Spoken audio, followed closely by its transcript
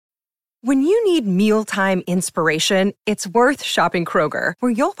When you need mealtime inspiration, it's worth shopping Kroger,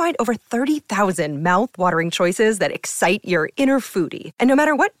 where you'll find over 30,000 mouth-watering choices that excite your inner foodie. And no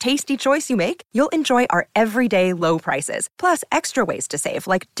matter what tasty choice you make, you'll enjoy our everyday low prices, plus extra ways to save,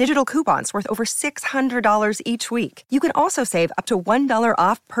 like digital coupons worth over $600 each week. You can also save up to $1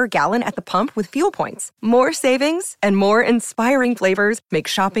 off per gallon at the pump with fuel points. More savings and more inspiring flavors make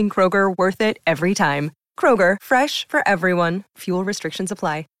shopping Kroger worth it every time. Kroger, fresh for everyone. Fuel restrictions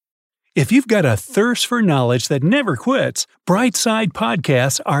apply. If you've got a thirst for knowledge that never quits, Brightside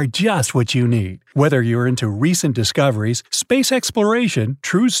Podcasts are just what you need. Whether you're into recent discoveries, space exploration,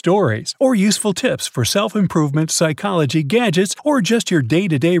 true stories, or useful tips for self-improvement, psychology, gadgets, or just your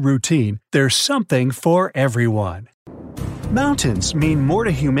day-to-day routine, there's something for everyone. Mountains mean more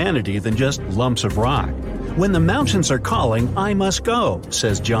to humanity than just lumps of rock. When the mountains are calling, I must go,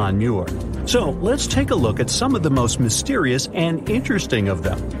 says John Muir. So let's take a look at some of the most mysterious and interesting of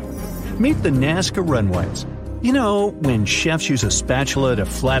them. Meet the Nazca runways. You know, when chefs use a spatula to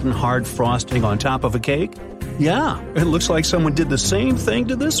flatten hard frosting on top of a cake? Yeah, it looks like someone did the same thing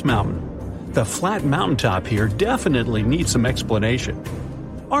to this mountain. The flat mountaintop here definitely needs some explanation.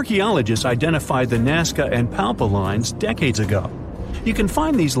 Archaeologists identified the Nazca and Palpa lines decades ago. You can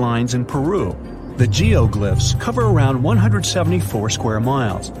find these lines in Peru. The geoglyphs cover around 174 square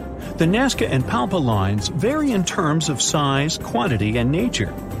miles. The Nazca and Palpa lines vary in terms of size, quantity, and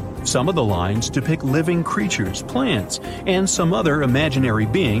nature. Some of the lines depict living creatures, plants, and some other imaginary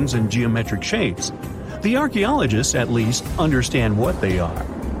beings in geometric shapes. The archaeologists, at least, understand what they are.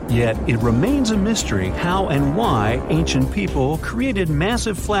 Yet it remains a mystery how and why ancient people created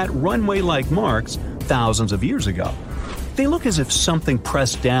massive flat runway-like marks thousands of years ago. They look as if something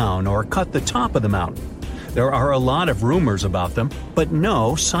pressed down or cut the top of the mountain. There are a lot of rumors about them, but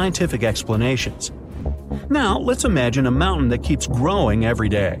no scientific explanations. Now, let's imagine a mountain that keeps growing every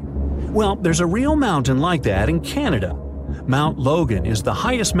day. Well, there's a real mountain like that in Canada. Mount Logan is the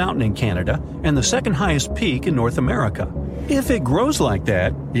highest mountain in Canada and the second highest peak in North America. If it grows like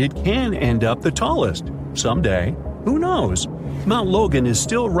that, it can end up the tallest. Someday. Who knows? Mount Logan is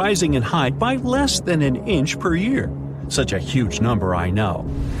still rising in height by less than an inch per year. Such a huge number, I know.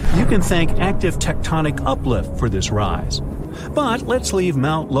 You can thank active tectonic uplift for this rise. But let's leave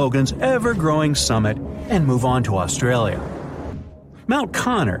Mount Logan's ever-growing summit and move on to Australia. Mount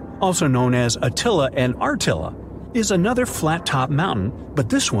Connor, also known as Attila and Artilla, is another flat-top mountain, but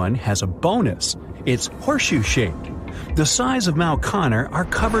this one has a bonus. It's horseshoe-shaped. The sides of Mount Connor are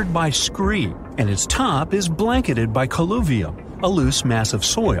covered by scree, and its top is blanketed by colluvium, a loose mass of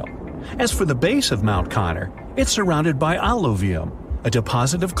soil. As for the base of Mount Connor, it's surrounded by alluvium, a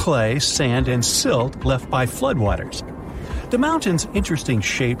deposit of clay, sand, and silt left by floodwaters. The mountain's interesting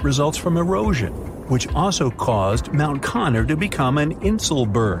shape results from erosion, which also caused Mount Connor to become an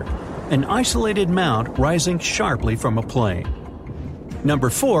Inselberg, an isolated mount rising sharply from a plain. Number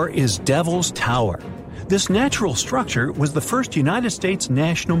 4 is Devil's Tower. This natural structure was the first United States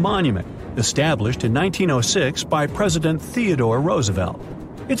national monument, established in 1906 by President Theodore Roosevelt.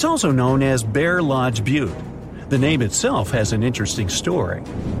 It's also known as Bear Lodge Butte. The name itself has an interesting story.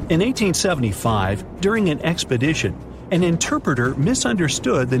 In 1875, during an expedition, an interpreter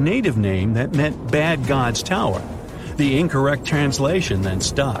misunderstood the native name that meant Bad God's Tower. The incorrect translation then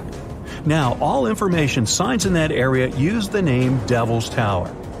stuck. Now, all information signs in that area use the name Devil's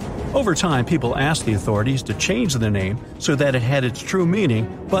Tower. Over time, people asked the authorities to change the name so that it had its true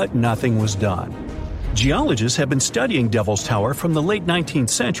meaning, but nothing was done. Geologists have been studying Devil's Tower from the late 19th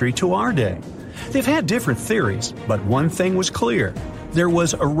century to our day. They've had different theories, but one thing was clear: there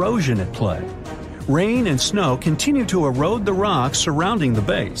was erosion at play. Rain and snow continue to erode the rocks surrounding the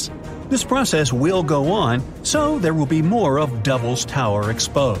base. This process will go on, so there will be more of Devil's Tower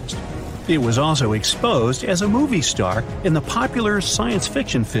exposed. It was also exposed as a movie star in the popular science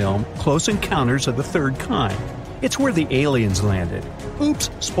fiction film Close Encounters of the Third Kind. It's where the aliens landed.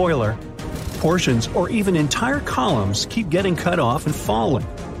 Oops, spoiler. Portions or even entire columns keep getting cut off and falling.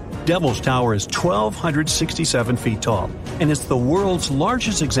 Devil's Tower is 1,267 feet tall, and it's the world's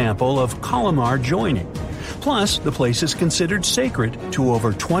largest example of columnar joining. Plus, the place is considered sacred to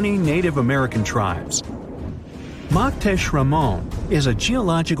over 20 Native American tribes. Maktesh Ramon is a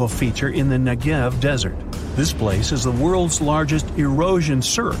geological feature in the Negev Desert. This place is the world's largest erosion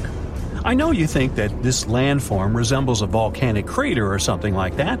cirque. I know you think that this landform resembles a volcanic crater or something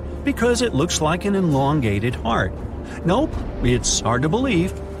like that because it looks like an elongated heart. Nope, it's hard to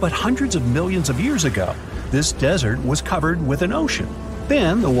believe, but hundreds of millions of years ago, this desert was covered with an ocean.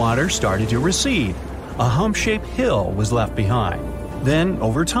 Then the water started to recede. A hump-shaped hill was left behind. Then,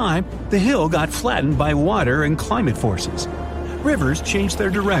 over time, the hill got flattened by water and climate forces. Rivers changed their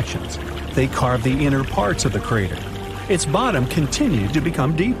directions. They carved the inner parts of the crater. Its bottom continued to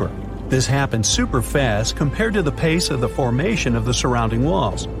become deeper. This happened super fast compared to the pace of the formation of the surrounding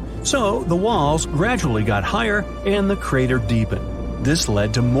walls. So, the walls gradually got higher and the crater deepened. This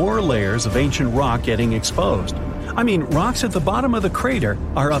led to more layers of ancient rock getting exposed. I mean, rocks at the bottom of the crater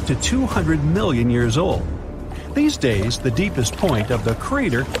are up to 200 million years old. These days, the deepest point of the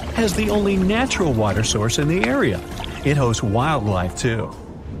crater has the only natural water source in the area. It hosts wildlife too.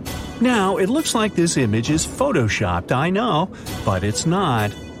 Now, it looks like this image is photoshopped, I know, but it's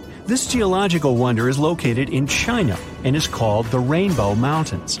not. This geological wonder is located in China and is called the Rainbow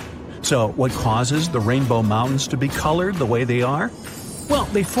Mountains. So, what causes the Rainbow Mountains to be colored the way they are? Well,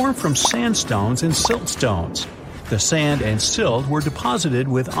 they form from sandstones and siltstones. The sand and silt were deposited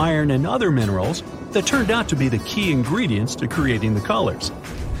with iron and other minerals that turned out to be the key ingredients to creating the colors.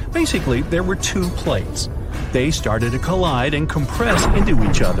 Basically, there were two plates. They started to collide and compress into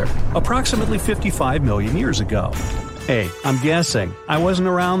each other approximately 55 million years ago. Hey, I'm guessing. I wasn't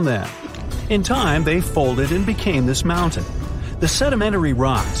around then. In time, they folded and became this mountain. The sedimentary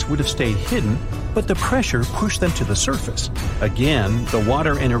rocks would have stayed hidden, but the pressure pushed them to the surface. Again, the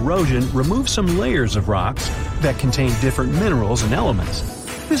water and erosion removed some layers of rocks that contain different minerals and elements.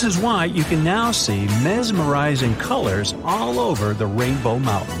 This is why you can now see mesmerizing colors all over the Rainbow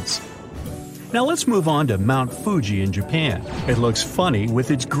Mountains. Now let's move on to Mount Fuji in Japan. It looks funny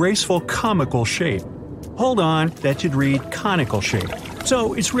with its graceful comical shape. Hold on, that should read conical shape.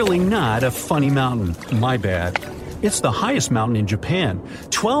 So it's really not a funny mountain, my bad. It's the highest mountain in Japan,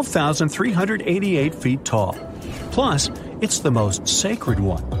 12,388 feet tall. Plus, it's the most sacred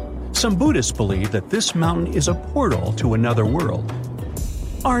one. Some Buddhists believe that this mountain is a portal to another world.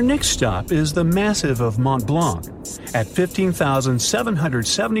 Our next stop is the Massif of Mont Blanc. At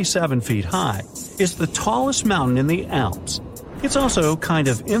 15,777 feet high, it's the tallest mountain in the Alps. It's also kind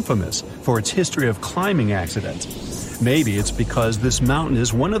of infamous for its history of climbing accidents. Maybe it's because this mountain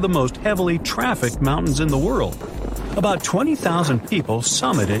is one of the most heavily trafficked mountains in the world. About 20,000 people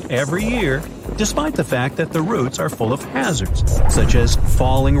summit it every year, despite the fact that the routes are full of hazards, such as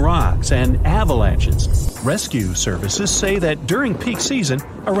falling rocks and avalanches. Rescue services say that during peak season,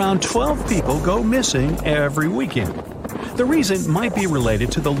 around 12 people go missing every weekend. The reason might be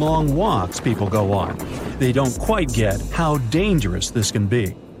related to the long walks people go on. They don't quite get how dangerous this can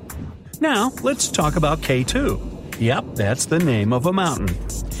be. Now, let's talk about K2. Yep, that's the name of a mountain.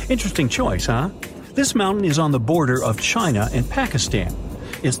 Interesting choice, huh? This mountain is on the border of China and Pakistan.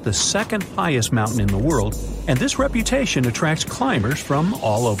 It's the second highest mountain in the world, and this reputation attracts climbers from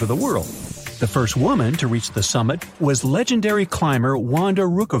all over the world. The first woman to reach the summit was legendary climber Wanda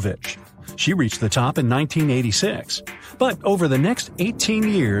Rukovic. She reached the top in 1986. But over the next 18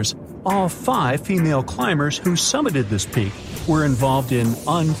 years, all 5 female climbers who summited this peak were involved in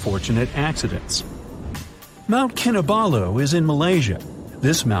unfortunate accidents. Mount Kinabalu is in Malaysia.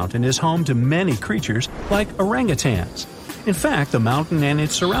 This mountain is home to many creatures like orangutans. In fact, the mountain and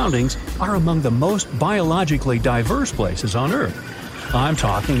its surroundings are among the most biologically diverse places on Earth. I'm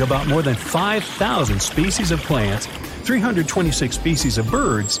talking about more than 5,000 species of plants, 326 species of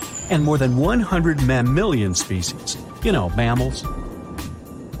birds, and more than 100 mammalian species. You know, mammals.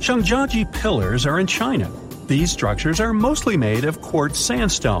 Shangjiaji pillars are in China. These structures are mostly made of quartz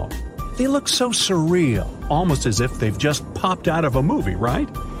sandstone. They look so surreal, almost as if they've just popped out of a movie, right?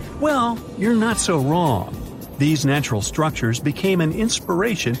 Well, you're not so wrong. These natural structures became an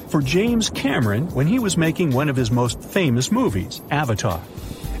inspiration for James Cameron when he was making one of his most famous movies, Avatar.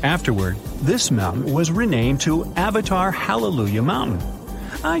 Afterward, this mountain was renamed to Avatar Hallelujah Mountain.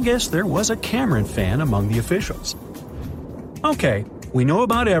 I guess there was a Cameron fan among the officials. Okay, we know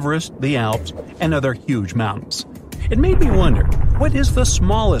about Everest, the Alps, and other huge mountains. It made me wonder, what is the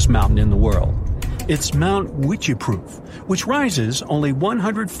smallest mountain in the world? It's Mount Wycheproof, which rises only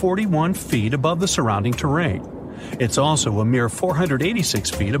 141 feet above the surrounding terrain. It's also a mere 486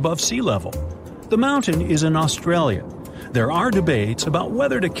 feet above sea level. The mountain is in Australia. There are debates about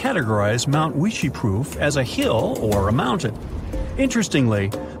whether to categorize Mount Wycheproof as a hill or a mountain.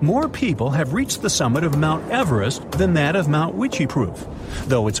 Interestingly, more people have reached the summit of Mount Everest than that of Mount Wycheproof,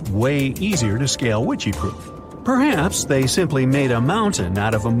 though it's way easier to scale Wycheproof. Perhaps they simply made a mountain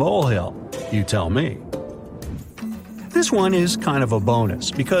out of a molehill. You tell me. This one is kind of a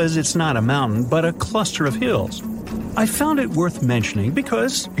bonus because it's not a mountain but a cluster of hills. I found it worth mentioning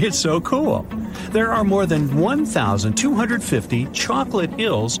because it's so cool. There are more than 1,250 chocolate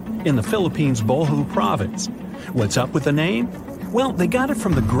hills in the Philippines' Bohol province. What's up with the name? Well, they got it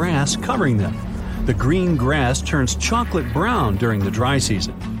from the grass covering them. The green grass turns chocolate brown during the dry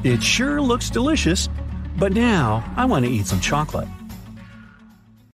season. It sure looks delicious. But now, I want to eat some chocolate.